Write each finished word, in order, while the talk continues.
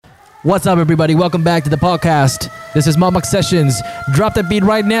What's up, everybody? Welcome back to the podcast. This is Mamak Sessions. Drop that beat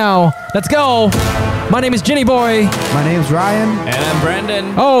right now. Let's go. My name is Jenny Boy. My name's Ryan. And I'm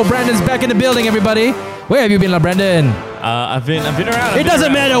Brandon. Oh, Brandon's back in the building, everybody. Where have you been, Brandon? I've been around. It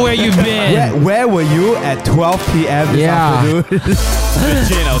doesn't matter where you've been. Yeah, where were you at 12 p.m. this afternoon?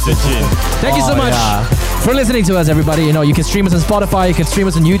 I was itching. Thank you so much for listening to us, everybody. You know, you can stream us on Spotify, you can stream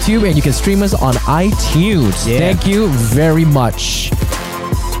us on YouTube, and you can stream us on iTunes. Yeah. Thank you very much.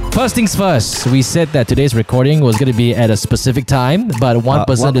 First things first, we said that today's recording was going to be at a specific time, but one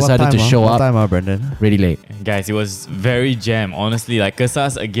person decided to show what up time, Brandon? really late. Guys, it was very jam. Honestly, like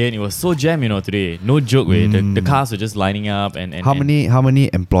Kesas again, it was so jam, today. No joke, the cars were just lining up and How many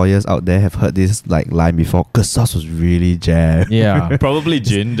employers out there have heard this line before? Kesas was really jammed. Yeah. probably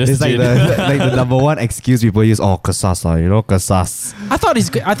Jin. Just It's like Jin. the number one excuse people use. Oh, Kesas, Kesas. I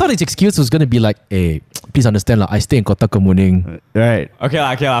thought his excuse was going to be like, hey, please understand, I stay in Kota Kemuning. Right.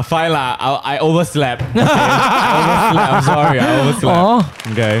 Okay, fine lah. I overslept. Okay? I'm sorry, I overslept.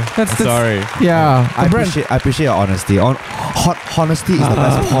 Aw. Okay, That's sorry. Yeah. I appreciate your honesty. Honesty is the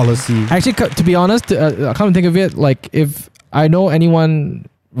best policy. Actually, to be honest, I come to think of it, like if I know anyone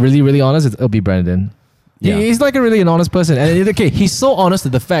really, really honest, it'll be Brandon. Yeah. He's like an honest person. And okay, he's so honest to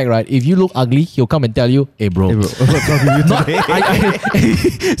the fact, right? If you look ugly, he'll come and tell you, hey bro. Hey, bro, what's wrong with you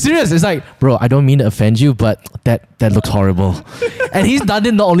today? Serious, it's like, bro, I don't mean to offend you, but that looks horrible. And he's done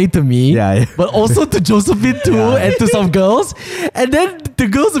it not only to me, but also to Josephine too, and to some girls. And then the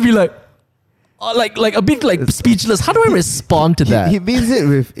girls will be like a bit like speechless. How do I respond to that? He means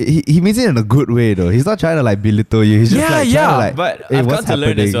it he means it in a good way though. He's not trying to belittle you. He's just trying to But hey, I've what's come to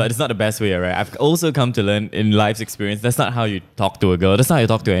learn as happening? well. It's not the best way, right? I've also come to learn in life's experience. That's not how you talk to a girl. That's not how you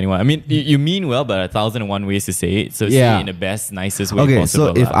talk to anyone. I mean, you mean well, but 1,001 ways to say it. So say it in the best, nicest way possible.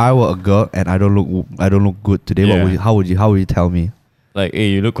 Okay, so if I were a girl and I don't look good today, how would you tell me? Like, hey,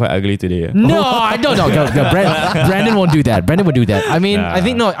 you look quite ugly today. No, I don't know. Brandon won't do that. Brandon would do that. I mean, I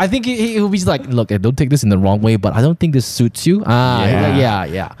think he'll be just like, look, don't take this in the wrong way, but I don't think this suits you.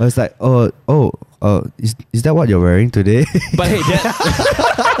 Yeah. I was like, is that what you're wearing today? But hey,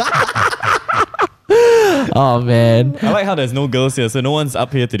 Oh man. I like how there's no girls here, so no one's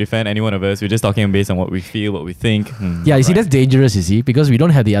up here to defend any one of us. We're just talking based on what we feel, what we think. Yeah, you see, that's dangerous, you see, because we don't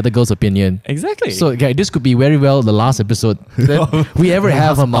have the other girl's opinion. Exactly. So, okay, this could be very well the last episode that we ever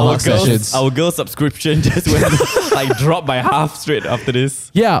have on Mamak Sessions. Our girl subscription just went dropped by half straight after this.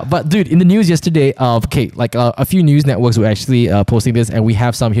 Yeah, but dude, in the news yesterday, a few news networks were actually posting this, and we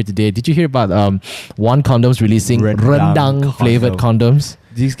have some here today. Did you hear about One Condoms releasing rendang flavored condoms?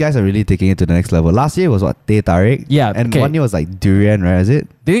 These guys are really taking it to the next level. Last year was what? Teh Tarik? Yeah, And okay. 1 year was durian, right? Is it?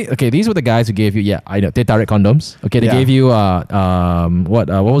 These were the guys who gave you, I know, Teh Tarik condoms. Okay, they gave you, what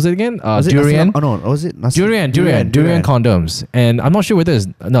was it again? Was it Durian. was it nasi? Durian condoms. And I'm not sure whether it's,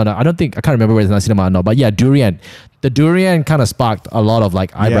 no, I can't remember whether it's nasi lemak or not, but yeah, durian. The durian kind of sparked a lot of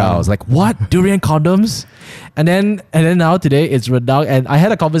eyebrows. Like, what? Durian condoms? And then now today it's rendang. And I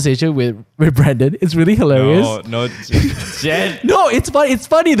had a conversation with Brandon. It's really hilarious. No, Jen. No, it's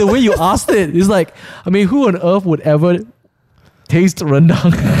funny the way you asked it. It's like, I mean, who on earth would ever taste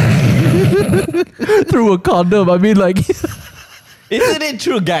rendang through a condom? I mean, like... Isn't it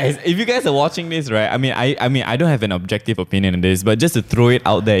true, guys? If you guys are watching this, right? I mean, I don't have an objective opinion on this, but just to throw it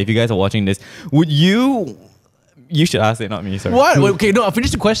out there, if you guys are watching this, would you... You should ask it, not me. Sorry. What? Okay, no, I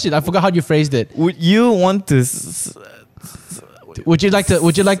finished the question. I forgot how you phrased it. Would you want to... Would you like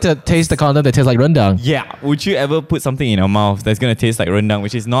to taste the condom that tastes like rendang? Yeah. Would you ever put something in your mouth that's going to taste like rendang,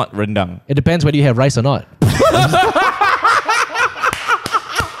 which is not rendang? It depends whether you have rice or not.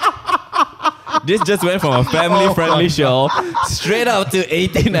 This just went from a family-friendly show straight up to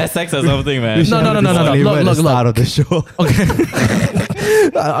 18SX or something, man. No. Look. Start of the show. Okay.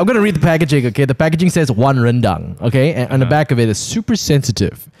 I'm going to read the packaging, okay? The packaging says one rendang, okay? And on the back of it is super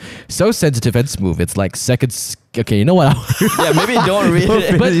sensitive. So sensitive and smooth. It's like seconds. Okay, you know what? Yeah, maybe don't read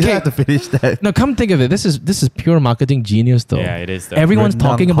it. But you have to finish that. No, come think of it. This is pure marketing genius, though. Yeah, it is, though. Everyone's Rendang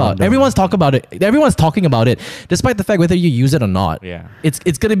talking about. condom. Everyone's talking about it, despite the fact whether you use it or not. Yeah.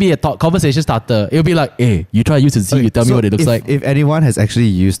 It's gonna be a conversation starter. It'll be like, hey, you try to use it, see, you tell me what it looks like. If anyone has actually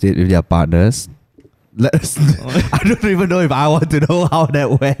used it with their partners, let us I don't even know if I want to know how that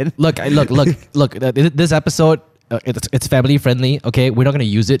went. Look. This episode. It's family friendly, okay? We're not gonna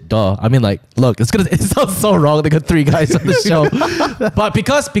use it, duh. I mean, like, look, it sounds so wrong. They got 3 guys on the show, but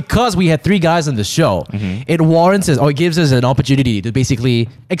because we had 3 guys on the show, it warrants us, or it gives us an opportunity to basically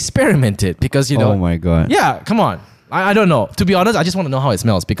experiment it. Because Oh my god. yeah, come on. I don't know. To be honest, I just want to know how it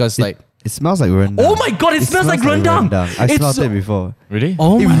smells because like It smells like rendang. Oh my god, it smells like rendang. I It's smelled so- it before. Really?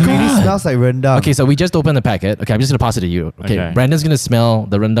 Oh It my really god. smells like rendang. Okay, so we just opened the packet. Okay, I'm just gonna pass it to you. Okay, Okay. Brandon's gonna smell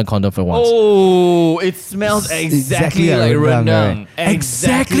the rendang condom for once. Oh, it smells exactly exactly like like rendang.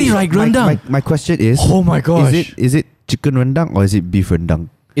 Exactly like My- rendang. My question is, Oh my gosh. is it chicken rendang or is it beef rendang?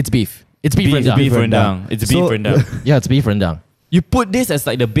 It's beef. It's beef, Beef, rendang. beef rendang. rendang. It's beef So- rendang. Yeah, it's beef rendang. You put this as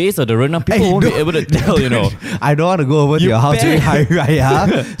like the base of the rendang, people Hey, won't be no. able to tell, you know. I don't want to go over to You your house bet. during Hari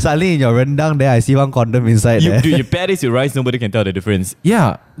Raya. Suddenly in your rendang there, I see one condom inside there. You pair this with rice, nobody can tell the difference.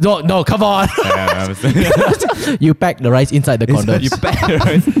 Yeah. No, come on. You pack the rice inside the condom. You pair the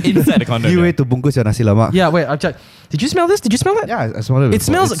rice inside the condom. You way to bungkus your nasi lemak. Yeah, wait, I'll check. Did you smell this? Did you smell that? Yeah, I smelled it. It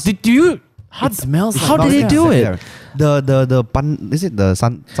before. smells. It's- Do you? How, It smells How like did they do it? The pan, is it the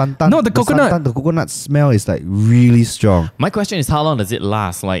santan? No, the coconut. santan, the coconut smell is like really strong. My question is, how long does it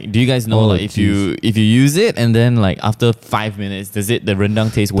last? Like, do you guys know, Oh, like, if you use it and then like after 5 minutes, does the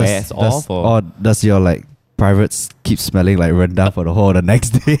rendang taste wears off, or does your like privates keep smelling like rendang for the whole of the next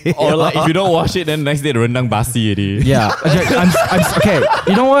day? or like if you don't wash it, then next day the rendang basi already? Yeah. Okay, okay.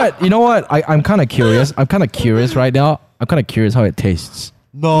 You know what? I'm kind of curious. I'm kind of curious right now. I'm kind of curious how it tastes.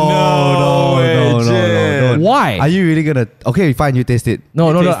 No, Jin. Why? Are you really gonna? Okay, fine. You taste it.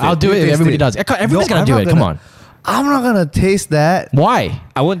 No. taste I'll it. do You it if taste everybody it. does. Everybody's No, gonna I'm do not it. Come gonna- on. I'm not gonna taste that. Why?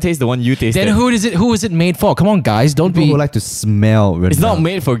 I won't taste the one you tasted. Then who is it made for? Come on, guys. Don't People be. who like to smell rendang. It's not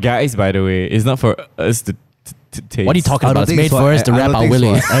made for guys, by the way. It's not for us to taste. What are you talking I don't about? It's think made it's for us to I wrap don't our think it's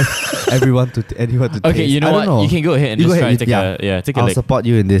willy. for anyone to Okay, taste. you know I what? don't You can go ahead and You just go try ahead, and take a I'll lick. support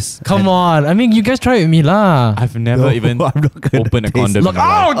you in this. Come on. I mean, you guys try it with me, lah. I've never No, even I'm not gonna opened a taste condom. it. in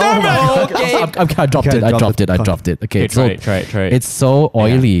my life. damn it! Okay. I dropped Okay, it. I drop dropped it. it. Okay, Okay, try it. It's so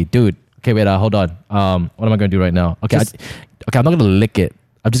oily, dude. Okay, wait. Hold on. What am I gonna do right now? Okay, Just- okay. I'm not gonna lick it.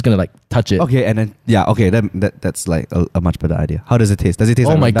 I'm just gonna like touch it. Okay, and then okay, that's like a much better idea. How does it taste? Does it taste?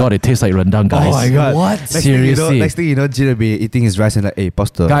 Oh like my rendang? god, it tastes like rendang, guys. Oh my god! What? Seriously. Next thing you know, Jin will be eating his rice and like, hey,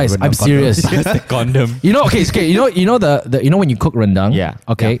 pause the Guys, rendang I'm condom." serious. That's the condom. You know, okay, you know the when you cook rendang. Yeah.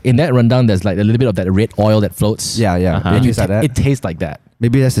 Okay. In that rendang, there's like a little bit of that red oil that floats. Yeah, yeah. Uh-huh. It And tastes like that. it tastes like that.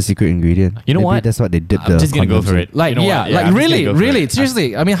 Maybe that's the secret ingredient. You know Maybe what? That's what they did. I'm just gonna go for it. Like You know yeah, what? like I'm just really, gonna go for really, it.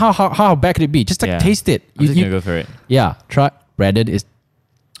 seriously. I mean, how bad could it be? Just like Yeah. taste it. I'm just gonna go for it. Yeah, try. Brandon is.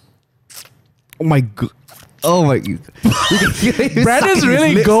 Oh my god! Oh my! Brandon's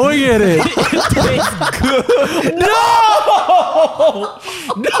really going at it.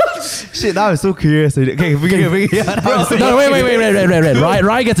 Shit! Now I'm so curious. Okay, bring it. Now I'm so- No, wait.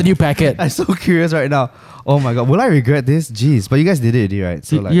 Ryan gets a new packet. I'm so curious right now. Oh my god! Will I regret this? Jeez! But you guys did it already, right?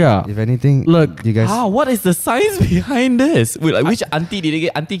 So like, Yeah. If anything, Look, you guys. Ah, what is the science behind this? Wait, like, which auntie did you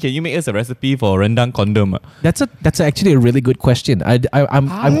get? Auntie, can you make us a recipe for rendang condom? That's actually a really good question.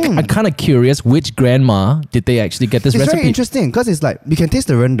 I'm kind of curious which grandma did they actually get this It's recipe? very interesting because it's like you can taste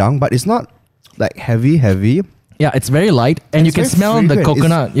the rendang, but it's not like heavy. Yeah, it's very light, and you It's can very smell the fragrant.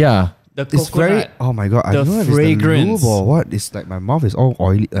 coconut. Yeah. The It's very. Oh my god! I the don't know if it's fragrance. the lube or what. It's like my mouth is all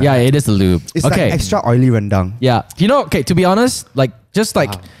oily. Yeah, it is the lube. It's okay. like extra oily rendang. Yeah. You know, okay, to be honest, like just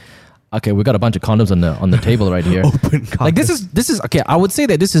like okay, we got a bunch of condoms on the table right here. Open Like this is okay, I would say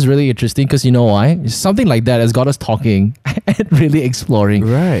that this is really interesting because you know why? Something like that has got us talking and really exploring.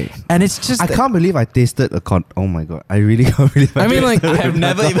 Right. And it's just I can't believe I tasted a con. Oh my god! I really can't believe. I mean, like, I have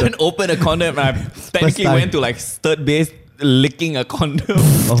never even opened a condom, and I technically time. went to like third base licking a condom.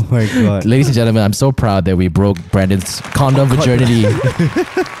 Oh my god! ladies and gentlemen, I'm so proud that we broke Brandon's condom virginity.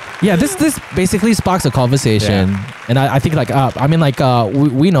 Yeah, this basically sparks a conversation, and I think like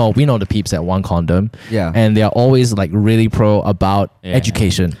we know the peeps at One Condom, Yeah. and they are always like really pro about Yeah.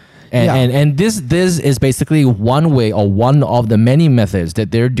 education, and, Yeah. and this is basically one way or one of the many methods that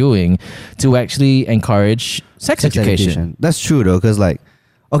they're doing to actually encourage sex education. That's true though, because like,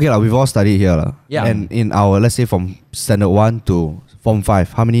 okay, like we've all studied here, lah. Yeah. And in our, let's say from standard 1 to form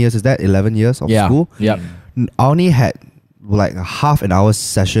 5, how many years is that? 11 years of Yeah, school. yeah. I only had like a half an hour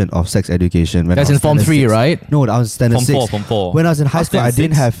session of sex education. When That's I was in Form standard 3, 6. right? No, I was standard Form 6. four, Form 4. When I was in high I was school, I standard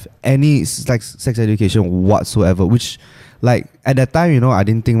didn't 6. have any like sex education whatsoever. Which, like at that time, I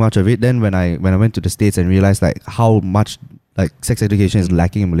didn't think much of it. Then when I went to the States and realized like how much like sex education is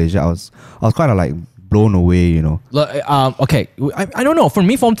lacking in Malaysia, I was kind of like blown away. Look, okay, I don't know. For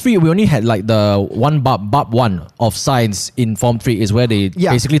me, Form 3, we only had like the one Bab 1 of science in Form 3 is where they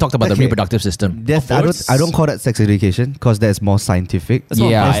Yeah. basically talked about the Okay. reproductive system. I don't call that sex education because that's more scientific. That's more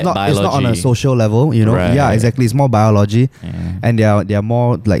Yeah. It's not on a biology. social level, Right. Yeah, exactly. It's more biology, Yeah. and they are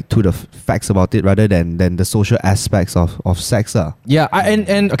more like to the facts about it rather than the social aspects of sex. Yeah,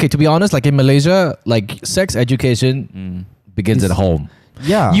 and okay, to be honest, like in Malaysia, like sex education begins at home.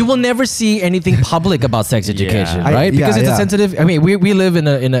 Yeah. You will never see anything public about sex education, I- right? yeah, Because it's a yeah. sensitive. I mean, we live in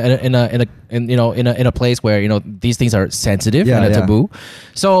a place where these things are sensitive Yeah, and a yeah. taboo.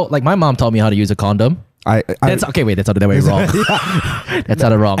 So like my mom taught me how to use a condom. That's okay. Wait, that sounded way wrong. That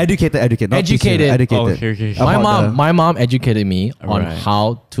sounded wrong. educated, not Educated. educated. Okay. About My mom educated me on Right.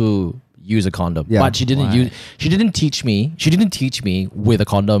 how to use a condom, Yeah. but she didn't Right. teach me with a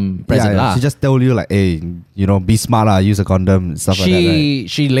condom present. lah. She just told you like, hey, be smart, use a condom, stuff like that. Right?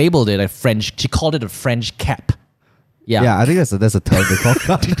 She labeled it a French. She called it a French cap. Yeah. Yeah, I think that's a term they call.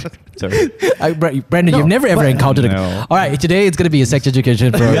 Sorry. Brandon, you've never ever but- encountered No. All right, today it's gonna be a sex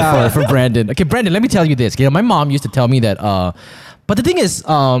education for, Yeah. for Brandon. Okay, Brandon, let me tell you this. My mom used to tell me that. But the thing is,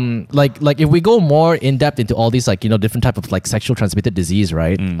 like if we go more in depth into all these different type of like sexual transmitted disease,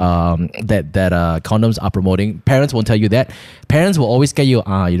 right? That condoms are promoting. Parents won't tell you that. Parents will always get you,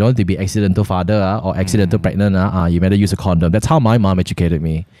 you don't want to be accidental father or accidental pregnant. You better use a condom. That's how my mom educated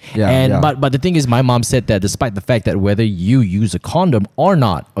me. Yeah, And yeah. but the thing is, my mom said that despite the fact that whether you use a condom or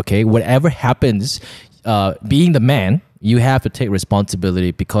not, okay, whatever happens, being the man, you have to take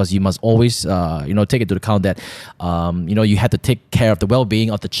responsibility because you must always, take into account that, you have to take care of the well-being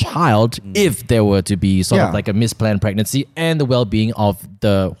of the child if there were to be sort of Yeah. like a misplanned pregnancy, and the well-being of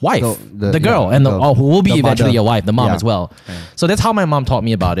the wife, The- the girl, yeah, and the- who will be the eventually mother. your wife, the mom Yeah. as well. So that's how my mom taught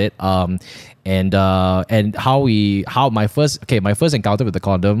me about it. And how my first encounter with the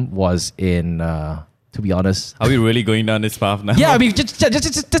condom was in. To be honest, Are we really going down this path now? yeah, I mean, just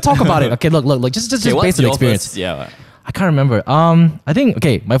talk about it. Okay, look, just Okay, what's based on your experience. first- yeah. I can't remember. I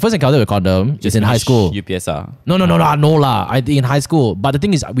think my first encounter with a condom is in high school. UPSR. No lah. I think in high school. But the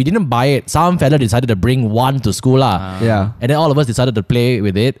thing is, we didn't buy it. Some fella decided to bring one to school lah. Yeah. And then all of us decided to play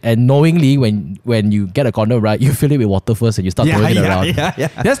with it. And knowingly, when you get a condom, right, you fill it with water first and you start throwing it around. yeah.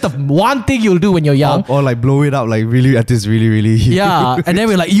 That's the one thing you'll do when you're young. Or like blow it up like really at this really. Yeah, and then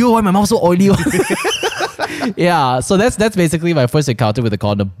we're like, yo, why my mouth so oily? Yeah, so that's basically my first encounter with a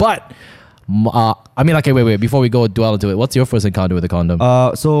condom. But I mean, okay, wait, before we go dwell into it, what's your first encounter with a condom?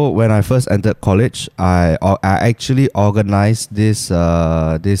 So when I first entered college, I actually organized this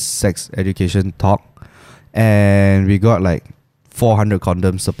sex education talk, and we got like 400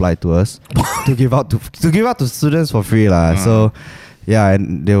 condoms supplied to us to give out to students for free lah. So yeah,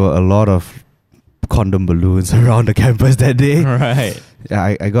 and there were a lot of condom balloons around the campus that day. Right.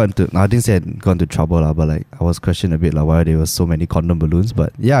 Yeah, I got into. I didn't say I got into trouble lah, but like I was questioned a bit like why there was so many condom balloons.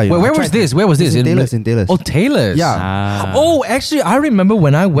 But yeah, Where was this? Where was this? In Taylor's. Oh, Taylor's. Yeah. Oh, actually, I remember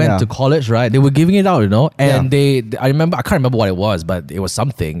when I went Yeah. to college, right? They were giving it out, and Yeah. I can't remember what it was, but it was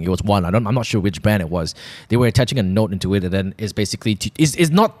something. It was one. I'm not sure which brand it was. They were attaching a note into it, and then it's basically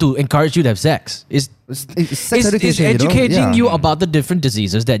it's not to encourage you to have sex. It's Sex education, it's educating Yeah. you about the different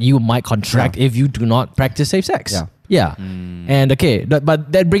diseases that you might contract if you do not practice safe sex. Yeah. Yeah. And okay,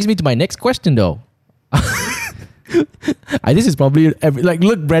 but that brings me to my next question though. This is probably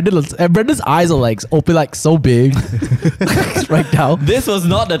look, Brandon's eyes are like open like so big right now. This was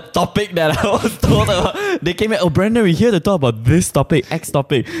not the topic that I was told about. They came in, oh, Brandon, we're here to talk about this topic, X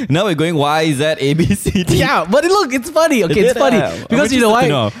topic. Now we're going Y, Z, A, B, C, D. Yeah, but look, it's funny. Okay, it's funny because you know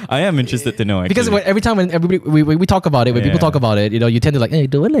why? I am interested to know. Because actually. every time when everybody we talk about it, when people Yeah. talk about it, you tend to like, hey,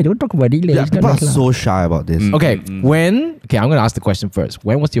 don't talk about it. Yeah, It's people are not- so shy about this. Okay, I'm gonna ask the question first.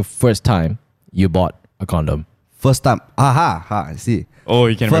 When was your first time you bought a condom? First time, I see. Oh,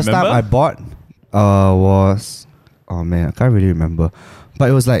 you can First remember? time I bought was, oh man, I can't really remember, but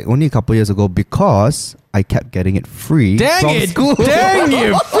it was like only a couple years ago because I kept getting it free from school. Dang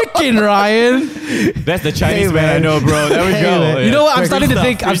you, freaking Ryan! That's the Chinese Hey, man I man. know, bro. There we Hey, go. man. Yeah. You know what? I'm Free starting to stuff,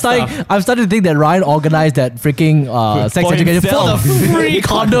 think. free stuff. I'm starting to think that Ryan organized that freaking sex For education for the himself. free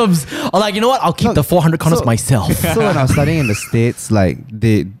condoms. Or like, you know what? I'll keep No, the 400 condoms so- myself. So when I was studying in the States, like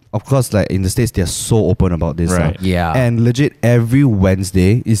of course, like in the States, they're so open about this. Right. Yeah. And legit, every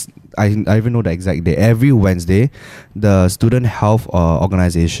Wednesday I even know the exact day. Every Wednesday, the student health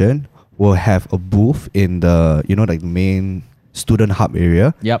organization will have a booth in the like the main student hub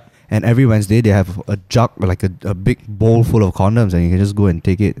area. Yep. And every Wednesday they have a jug, like a big bowl full of condoms, and you can just go and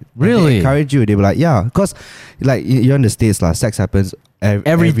take it. And Really? they encourage you. They be like, yeah, because like you're in the States, lah. Sex happens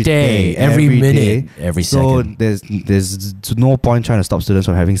Every day, every minute, every so second. there's no point trying to stop students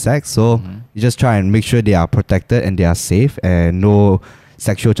from having sex. So you just try and make sure they are protected and they are safe, and no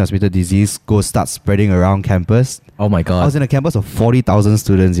sexual transmitted disease start spreading around campus. Oh my I god. was in a campus of 40,000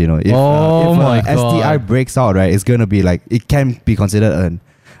 students. If, Oh if my a STI God. breaks out, right, it's gonna be like it can be considered an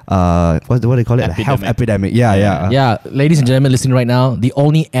what do they call it? A health epidemic. Yeah. Yeah, ladies and gentlemen listening right now, the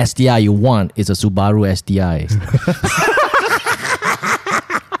only STI you want is a Subaru STI.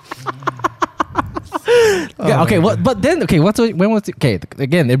 Okay, but then when was it? Okay,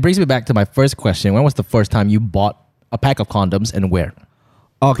 again, it brings me back to my first question. When was the first time you bought a pack of condoms and where?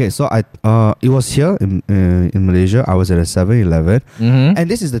 Okay, so it was here in Malaysia. I was at a 7-Eleven, and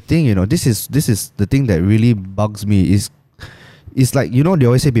this is the thing, this is the thing that really bugs me is. It's like, they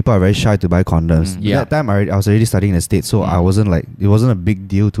always say people are very shy to buy condoms. Yeah. That time I was already studying in the States, so I wasn't like, it wasn't a big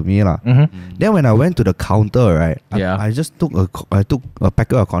deal to me lah. Then when I went to the counter, right, I just took a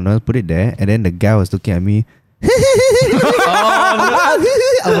packet of condoms, put it there, and then the guy was looking at me.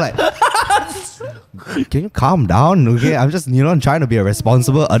 I'm like, can you calm down? Okay, I'm just trying to be a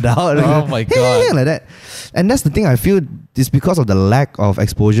responsible adult. Oh my God. Like that. And that's the thing, I feel it's because of the lack of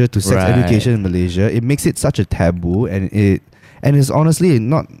exposure to sex education in Malaysia. It makes it such a taboo, and it's honestly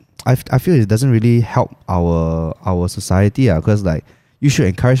not. I feel it doesn't really help our society, because like you should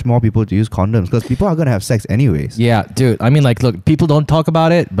encourage more people to use condoms because people are gonna have sex anyways. Yeah, dude. I mean, like, look, people don't talk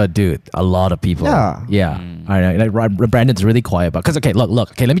about it, but dude, a lot of people. Yeah. I know. Like, Brandon's really quiet about because okay,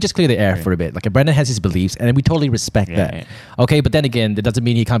 look. Okay, let me just clear the air for a bit. Like, Brandon has his beliefs, and we totally respect that. Yeah. Okay, but then again, that doesn't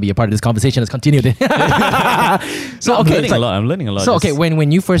mean he can't be a part of this conversation. Let's continue. So I'm okay, learning a lot. I'm learning a lot. So okay,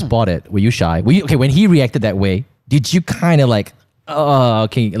 when you first bought it, were you shy? When he reacted that way, did you kind of like?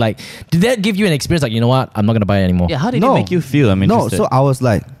 Okay, like, did that give you an experience like, you know what, I'm not gonna buy it anymore? Yeah, how did it make you feel? I'm interested. So I was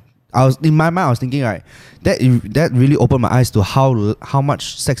in my mind I was thinking, right, that really opened my eyes to how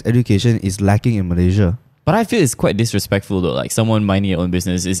much sex education is lacking in Malaysia. But I feel it's quite disrespectful though. Like, someone minding your own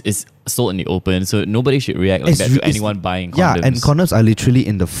business is sold in the open, so nobody should react like that to anyone buying condoms. Yeah, and condoms are literally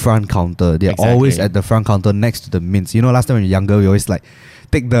in the front counter. They're always at the front counter next to the mints. Last time when you're younger, we always like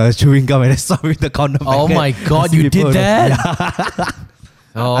take the chewing gum and then stop with the condom. Oh my God, you did that?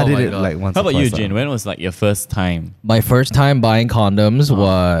 Oh, I did it like once. How about you, Jin? When was like your first time? My first time buying condoms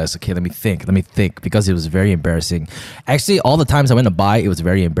was okay. Let me think because it was very embarrassing. Actually, all the times I went to buy, it was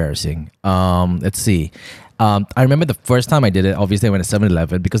very embarrassing. Let's see. I remember the first time I did it. Obviously, I went to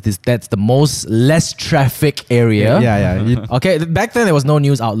 7-Eleven because that's the less traffic area. Yeah. Okay, back then there was no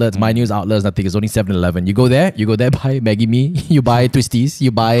news outlets. My news outlets, nothing. It's only 7-Eleven. You go there, buy Maggie Mee, you buy Twisties, you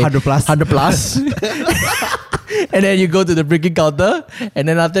buy 100 plus. And then you go to the freaking counter, and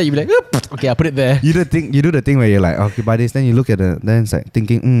then after you be like, "Oop, okay, I'll put it there." You do the thing where you're like, okay, buy this. Then you look at it, then it's like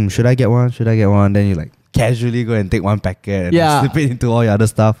thinking, should I get one? Then you like casually go and take one packet and slip it into all your other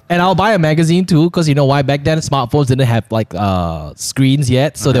stuff. And I'll buy a magazine too, because you know why? Back then smartphones didn't have like screens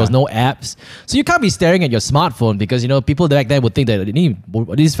yet, so there was no apps. So you can't be staring at your smartphone because people back then would think that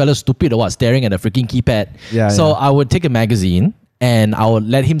these fellas stupid or what, staring at a freaking keypad. So I would take a magazine and I would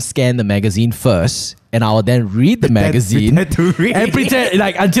let him scan the magazine first, and I will then read the magazine and pretend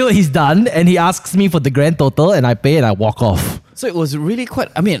like until he's done, and he asks me for the grand total, and I pay and I walk off. So it was really quite.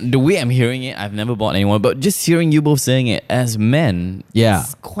 I mean, the way I'm hearing it, I've never bought anyone, but just hearing you both saying it as men,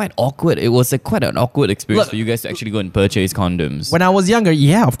 it's quite awkward. It was quite an awkward experience for you guys to actually go and purchase condoms. When I was younger,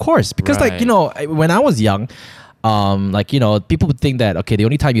 yeah, of course, because when I was young. People would think that the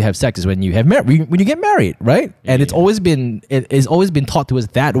only time you have sex is when you when you get married, right? And it's always been taught to us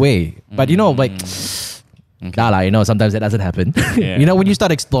that way. But sometimes that doesn't happen. When you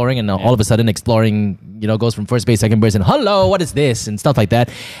start exploring and all of a sudden exploring, goes from first base, second base, and hello, what is this and stuff like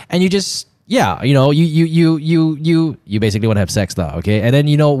that, and you just you basically want to have sex now, okay? And then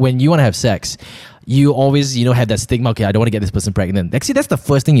when you want to have sex, you always have that stigma. Okay, I don't want to get this person pregnant. Actually, that's the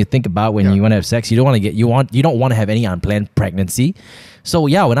first thing you think about when you want to have sex. You don't want to have any unplanned pregnancy. So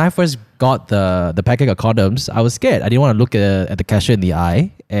yeah, when I first got the packet of condoms, I was scared. I didn't want to look at the cashier in the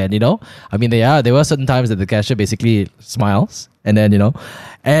eye, and there were certain times that the cashier basically smiles, and then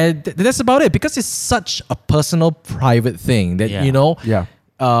and that's about it, because it's such a personal, private thing that you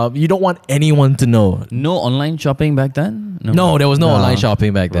don't want anyone to know. No online shopping back then? No, there was no online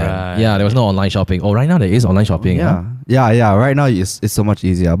shopping back then. Right. Yeah, there was no online shopping. Oh, right now there is online shopping. Yeah. Right now it's so much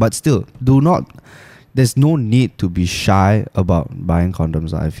easier. But still, there's no need to be shy about buying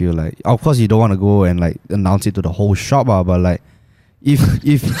condoms. I feel like, of course, you don't want to go and like announce it to the whole shop, but like, if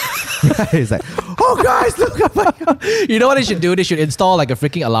it's like, oh guys, look at my. You know what they should do? They should install like a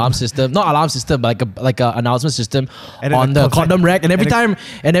freaking alarm system, not alarm system, but like a announcement system on the condom rack. And every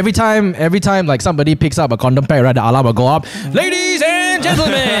time like somebody picks up a condom pack, right, the alarm will go up. Ladies and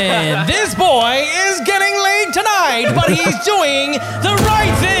gentlemen, this boy is getting laid tonight, but he's doing the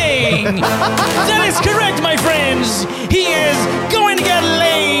right thing. That is correct, my friends. He is going to get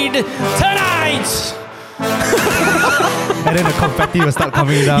laid tonight. And then the confetti will start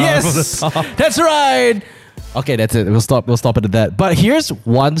coming down. Yes, that's right. Okay, that's it. We'll stop it at that. But here's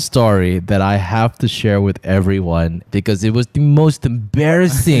one story that I have to share with everyone, because it was the most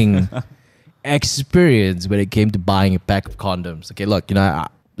embarrassing experience when it came to buying a pack of condoms. Okay, look,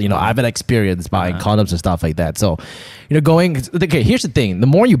 I've had experience buying condoms and stuff like that. So, okay, here's the thing. The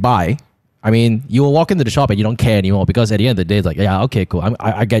more you buy, I mean, you will walk into the shop and you don't care anymore because at the end of the day, it's like, yeah, okay, cool.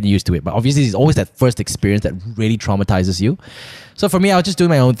 I get used to it. But obviously, it's always that first experience that really traumatizes you. So for me, I was just doing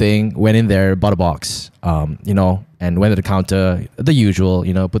my own thing, went in there, bought a box, and went to the counter, the usual,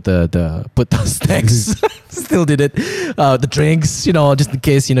 put the snacks, still did it, the drinks, just in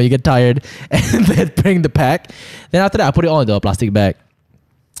case, you get tired, and then bring the pack. Then after that, I put it all in the plastic bag.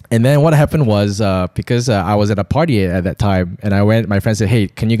 And then what happened was because I was at a party at that time, and my friend said, "Hey,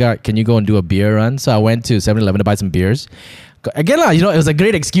 can you go and do a beer run?" So I went to 7-Eleven to buy some beers. Again, it was a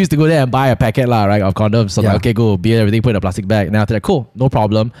great excuse to go there and buy a packet, right, of condoms. So like, okay, go beer, everything, put in a plastic bag. And after that, cool, no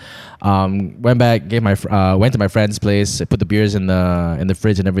problem. Went back, went to my friend's place, put the beers in the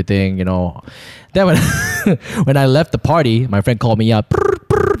fridge and everything. Then when I left the party, my friend called me up,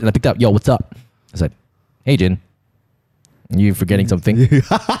 and I picked up. Yo, what's up? I said, "Hey, Jin. You forgetting something?" Then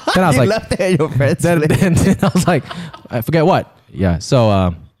I was like, left it at your friend's then I was like, I forget what? Yeah.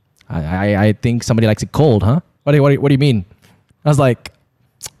 So I think somebody likes it cold, huh? What do you mean? I was like,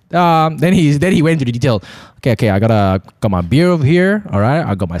 then he went into the detail. Okay, I got my beer over here. All right,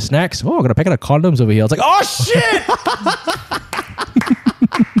 I got my snacks. Oh, I got a packet of condoms over here. I was like, oh shit!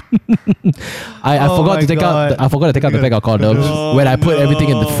 I forgot to take out the pack of condoms when I put everything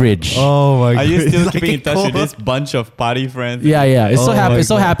in the fridge. Oh my god. Are you still keeping in touch with this bunch of party friends? Yeah. It so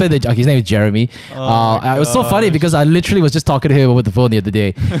happened that his name is Jeremy. It was so funny because I literally was just talking to him over the phone the other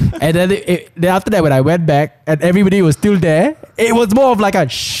day. And then after that, when I went back and everybody was still there, it was more of like a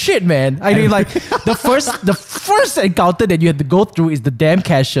shit, man. I mean, like the first encounter that you had to go through is the damn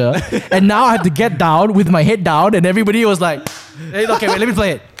cashier. And now I have to get down with my head down and everybody was like, hey, okay, wait, let me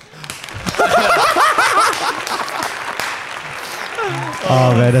play it.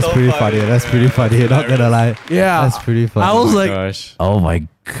 Oh man, that's pretty funny. That's pretty funny. Not gonna lie. Yeah, that's pretty funny. I was like, gosh. oh my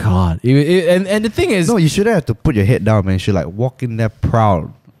god. And the thing is, no, you shouldn't have to put your head down, man. You should like walk in there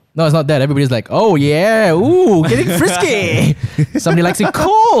proud. no, it's not that. Everybody's like, oh yeah, ooh, getting frisky. Somebody likes it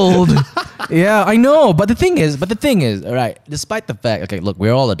cold. Yeah, I know. But the thing is, all right, despite the fact, okay, look,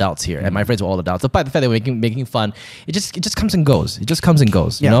 we're all adults here, and my friends are all adults. Despite the fact that we're making fun, it just comes and goes. It just comes and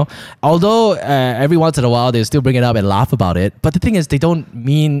goes, you know? Although every once in a while they still bring it up and laugh about it, but the thing is, they don't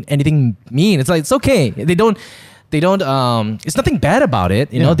mean anything mean. It's like, it's okay. They don't it's nothing bad about it,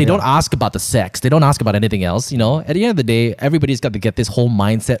 they don't ask about the sex, they don't ask about anything else, at the end of the day, everybody's got to get this whole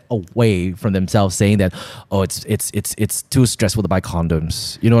mindset away from themselves, saying that, oh, it's too stressful to buy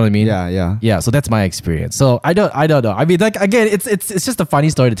condoms, you know what I mean? Yeah, so that's my experience. So I don't know, I mean, like, again, it's just a funny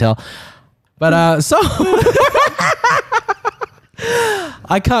story to tell, but so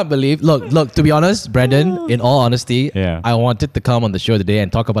I can't believe. Look. To be honest, Brandon. In all honesty, I wanted to come on the show today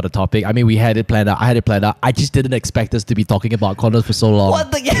and talk about a topic. I mean, we had it planned out. I had it planned out. I just didn't expect us to be talking about condoms for so long.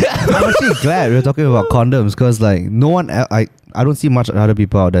 I'm actually glad we're talking about condoms because, like, no one. I don't see much other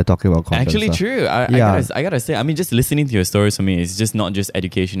people out there talking about condoms. Actually, true. I gotta say, I mean, just listening to your stories for me is just not just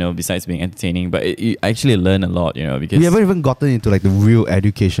educational. Besides being entertaining, but I actually learn a lot. Because we haven't even gotten into like the real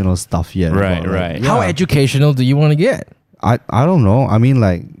educational stuff yet. Right. How educational do you want to get? I don't know. I mean,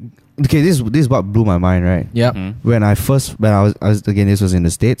 like, okay, this is what blew my mind, right? Yeah. When I was again, this was in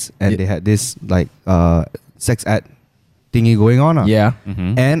the States, and they had this like sex ed thingy going on. Yeah.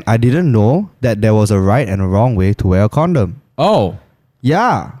 And I didn't know that there was a right and a wrong way to wear a condom. Oh.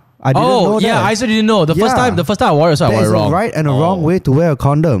 Yeah. I didn't know that. I also didn't know. The first time I wore it, so I wore it wrong. There's a right and a wrong way to wear a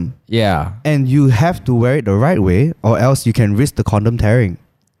condom. Yeah. And you have to wear it the right way, or else you can risk the condom tearing.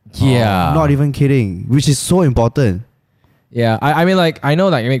 Yeah. Not even kidding. Which is so important. Yeah, I mean, like, I know,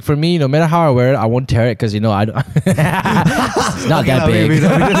 like, for me, no matter how I wear it, I won't tear it because, I don't. It's not that big. We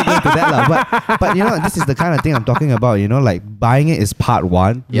don't get into that, but this is the kind of thing I'm talking about. Like, buying it is part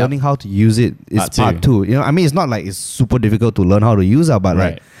one. Yep. Learning how to use it is part two. I mean, it's not like it's super difficult to learn how to use it, but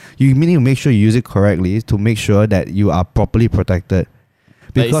like, you need to make sure you use it correctly to make sure that you are properly protected.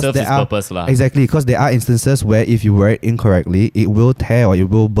 Because it serves its purpose, lah. Exactly, because there are instances where if you wear it incorrectly, it will tear or it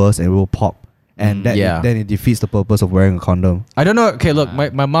will burst and it will pop. And then it defeats the purpose of wearing a condom. I don't know. Okay, look,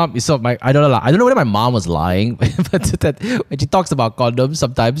 my mom. So I don't know. I don't know whether my mom was lying, but that when she talks about condoms,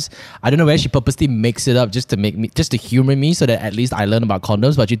 sometimes I don't know whether she purposely makes it up just to humor me, so that at least I learn about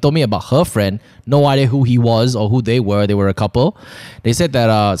condoms. But she told me about her friend. No idea who he was or who they were. They were a couple. They said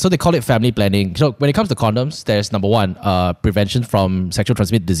that so they call it family planning. So when it comes to condoms, there's number one, prevention from sexual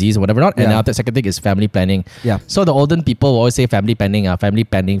transmitted disease or whatever not, and now the second thing is family planning. Yeah. So the olden people will always say family planning. That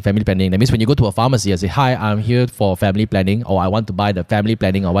means when you go to a pharmacy, I say, hi, I'm here for family planning, or I want to buy the family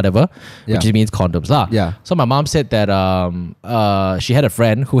planning or whatever, which means condoms lah. Yeah. So my mom said that she had a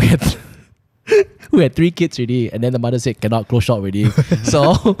friend who had who had 3 kids already, and then the mother said cannot close shop already.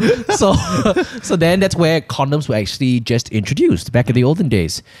 so then that's where condoms were actually just introduced back in the olden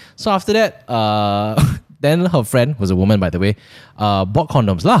days. So after that, then her friend, was a woman by the way, bought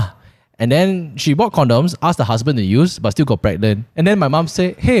condoms lah. And then she bought condoms, asked the husband to use, but still got pregnant. And then my mom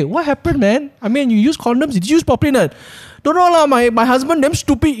said, hey, what happened, man? I mean, you use condoms, did you use properly not? Don't know lah, my husband, damn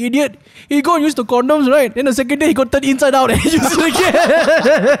stupid idiot. He go and use the condoms, right? Then the second day, he got turned inside out and use it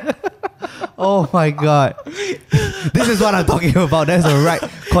again. Oh my god. This is what I'm talking about. That's the right.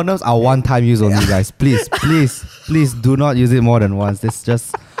 Condoms are one-time use only, guys. Please do not use it more than once. This is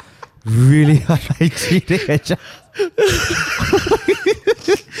just really unhygienic.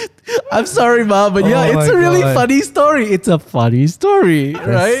 I'm sorry, Mom, but yeah, Oh it's my a really God. funny story. It's a funny story,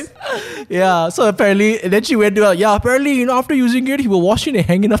 right? Yeah, so apparently, and then she went to, apparently, after using it, he will wash it and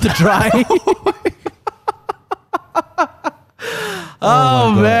hang it up to dry.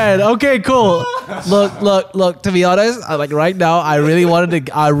 Oh my man. Okay, cool. Look. To be honest, right now, I really want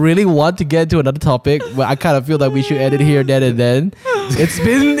to get into another topic, but I kind of feel like we should end it here, then and then. It's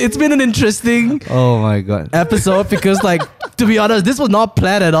been an interesting Oh my god. episode because, to be honest, this was not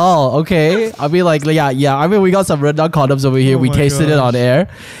planned at all. Okay, I mean, I mean, we got some rundown condoms over here. Oh We my tasted it on air,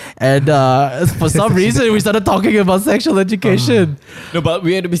 and for some reason, we started talking about sexual education. No, but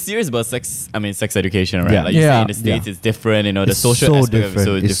we had to be serious about sex. I mean, sex education, right? Yeah. Like you say Yeah. in the States, it's different. The It's social so aspect of it is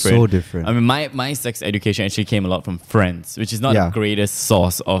so different. It's different. so different. I mean, my sex education actually came a lot from friends, which is not Yeah. the greatest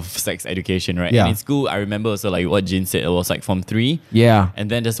source of sex education, right? Yeah. And in school, I remember also like what Jin said. It was like Form 3. Yeah. And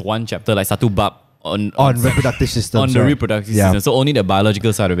then just one chapter, like satu bab on reproductive systems. on the right? reproductive Yeah. system. So only the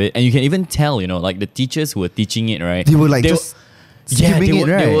biological side of it. And you can even tell, like the teachers who were teaching it, right? They were like They just yeah, skimming they it,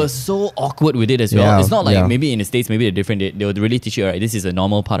 were, right? they were so awkward with it as well. Yeah, It's not like yeah. maybe in the States, maybe they're different. They would really teach you, all right, this is a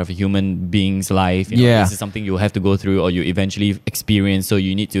normal part of a human being's life. Yeah. This is something you'll have to go through or you eventually experience. So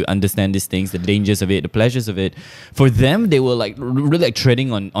you need to understand these things, the dangers of it, the pleasures of it. For them, they were like really like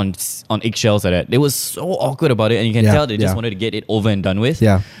treading on eggshells like that. They were so awkward about it. And you can Yeah, tell they just yeah. wanted to get it over and done with.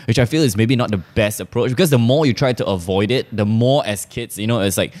 Yeah. Which I feel is maybe not the best approach because the more you try to avoid it, the more as kids,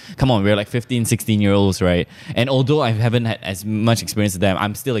 it's like, come on, we're like 15, 16-year-olds, right? And although I haven't had as much experience as them,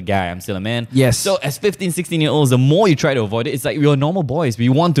 I'm still a guy, I'm still a man. Yes. So as 15, 16-year-olds, the more you try to avoid it, it's like we're normal boys. We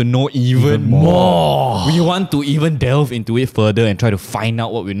want to know even more. We want to even delve into it further and try to find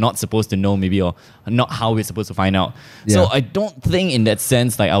out what we're not supposed to know, maybe, or not how we're supposed to find out. So Yeah. I don't think in that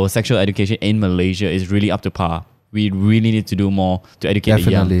sense, like our sexual education in Malaysia is really up to par. We really need to do more to educate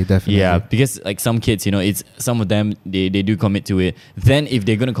the young. Definitely. Yeah, because like some kids, it's some of them they do commit to it. Then if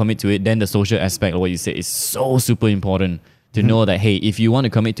they're gonna commit to it, then the social aspect of what you say is so super important to know that hey, if you want to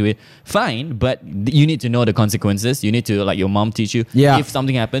commit to it, fine, but you need to know the consequences. You need to like your mom teach you. Yeah. If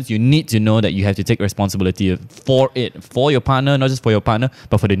something happens, you need to know that you have to take responsibility for it, for your partner, not just for your partner,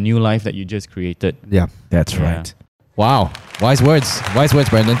 but for the new life that you just created. Yeah. That's Yeah. right. Wow, wise words,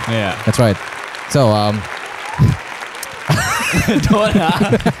 Brandon. Yeah. That's right. So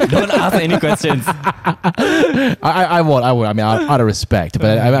don't ask any questions. I won't. I mean, out of respect,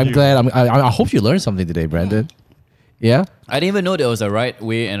 but I'm glad. I hope you learned something today, Brandon. Yeah. I didn't even know there was a right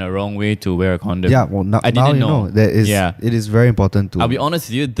way and a wrong way to wear a condom. Yeah. Well, now I didn't you know. There is. Yeah. It is very important to. I'll be honest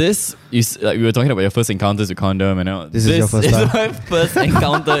with you. This is like we were talking about your first encounters with condom, and This is your first time? my first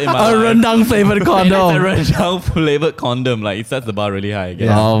encounter in my A life. rendang flavored condom. It's a rendang flavored condom. Like it sets the bar really high. I guess.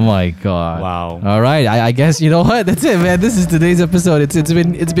 Oh my god! Wow. All right, I guess you know what. That's it, man. This is today's episode.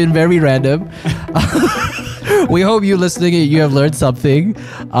 It's been very random. We hope you listening, you have learned something.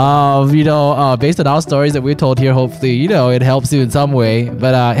 Based on our stories that we told here, hopefully, it helps you in some way.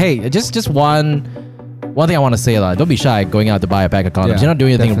 But hey, just one thing I want to say, don't be shy going out to buy a pack of condoms. Yeah, You're not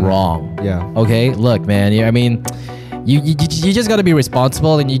doing anything definitely. wrong. Yeah. Okay, look, man. I mean, you just gotta be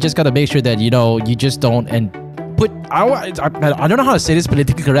responsible, and you just gotta make sure that you just don't put. I don't know how to say this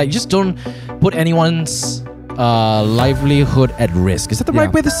politically correct. You just don't put anyone's livelihood at risk. Is that the right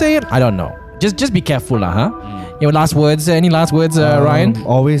Yeah. way to say it? I don't know. Just be careful, huh? Last words? Any last words, Ryan?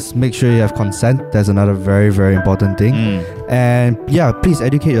 Always make sure you have consent. That's another very, very important thing. And yeah, please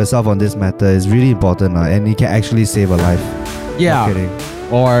educate yourself on this matter. It's really important, and it can actually save a life. Yeah. Not kidding.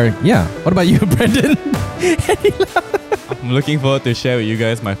 Or yeah. What about you, Brendan? I'm looking forward to share with you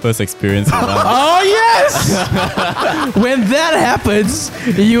guys my first experience with that. Oh yes! When that happens,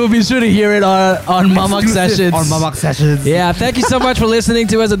 you will be sure to hear it on Mamak Sessions. On Mamak Sessions. Yeah, thank you so much for listening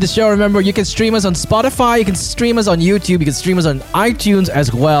to us on the show. Remember, you can stream us on Spotify, you can stream us on YouTube, you can stream us on iTunes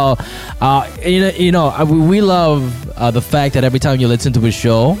as well. We love the fact that every time you listen to a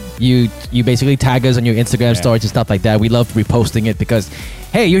show, you basically tag us on your Instagram stories and stuff like that. We love reposting it because,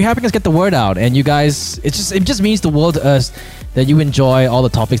 hey, you're helping us get the word out, and you guys, it just means the world to us us that you enjoy all the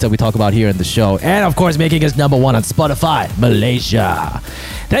topics that we talk about here in the show. And of course, making us number one on Spotify, Malaysia.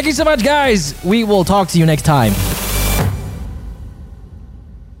 Thank you so much, guys. We will talk to you next time.